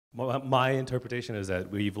My interpretation is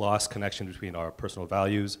that we've lost connection between our personal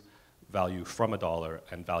values, value from a dollar,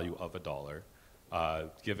 and value of a dollar.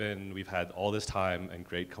 Given we've had all this time and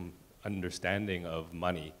great understanding of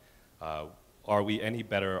money, are we any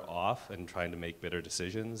better off in trying to make better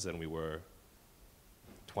decisions than we were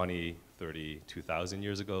 20, 30, 2,000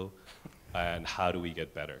 years ago? And how do we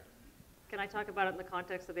get better? Can I talk about it in the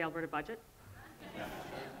context of the Alberta budget?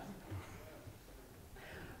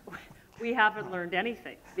 We haven't learned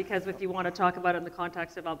anything, because if you want to talk about it in the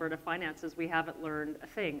context of Alberta finances, we haven't learned a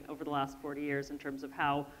thing over the last 40 years in terms of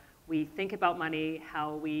how we think about money,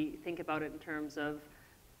 how we think about it in terms of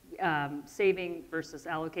saving versus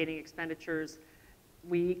allocating expenditures.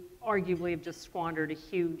 We arguably have just squandered a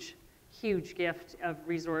huge gift of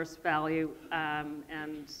resource value,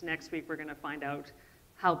 and next week we're going to find out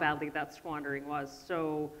how badly that squandering was.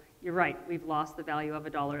 So you're right, we've lost the value of a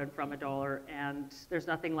dollar and from a dollar, and there's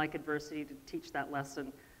nothing like adversity to teach that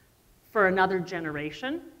lesson for another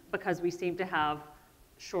generation, because we seem to have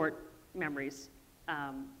short memories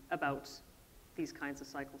about these kinds of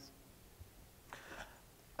cycles.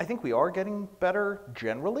 I think we are getting better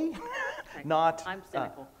generally. Okay. Not. I'm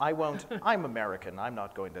cynical. I won't. I'm American. I'm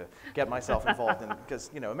not going to get myself involved in,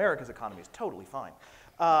 because America's economy is totally fine.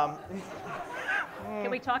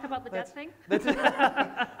 Can we talk about the debt thing?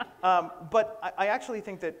 But I actually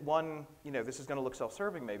think that one, this is going to look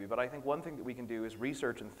self-serving maybe, but I think one thing that we can do is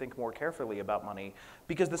research and think more carefully about money,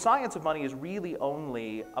 because the science of money is really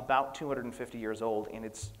only about 250 years old in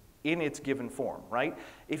its given form, right?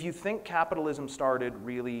 If you think capitalism started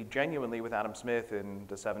really genuinely with Adam Smith in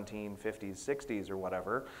the 1750s, 60s, or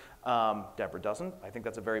whatever, Deborah doesn't. I think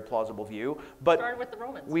that's a very plausible view. But started with the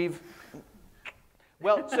Romans.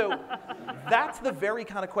 Well, so that's the very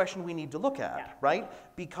kind of question we need to look at, Yeah. right?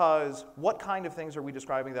 Because what kind of things are we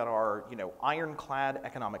describing that are, ironclad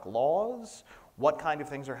economic laws? What kind of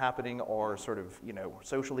things are happening are sort of,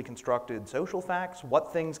 socially constructed social facts?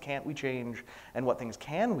 What things can't we change and what things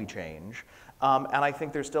can we change? And I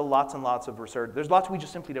think there's still lots and lots of research. There's lots we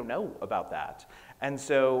just simply don't know about that. And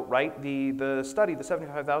so, right, the study, the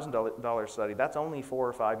 $75,000 study, that's only 4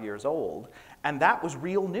 or 5 years old. And that was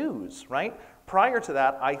real news, right? Prior to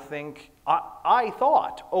that, I think, I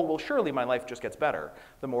thought, oh, well, surely my life just gets better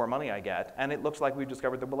the more money I get. And it looks like we've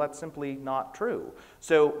discovered that, well, that's simply not true.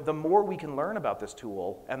 So the more we can learn about this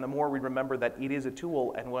tool, and the more we remember that it is a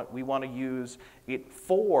tool and what we want to use it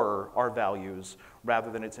for our values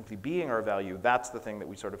rather than it simply being our value, that's the thing that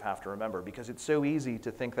we sort of have to remember. Because it's so easy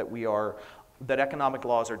to think that that economic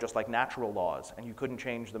laws are just like natural laws, and you couldn't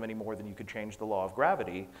change them any more than you could change the law of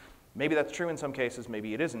gravity. Maybe that's true in some cases,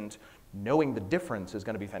 maybe it isn't. Knowing the difference is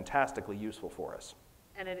going to be fantastically useful for us.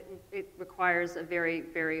 And it requires a very,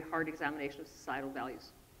 very hard examination of societal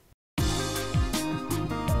values.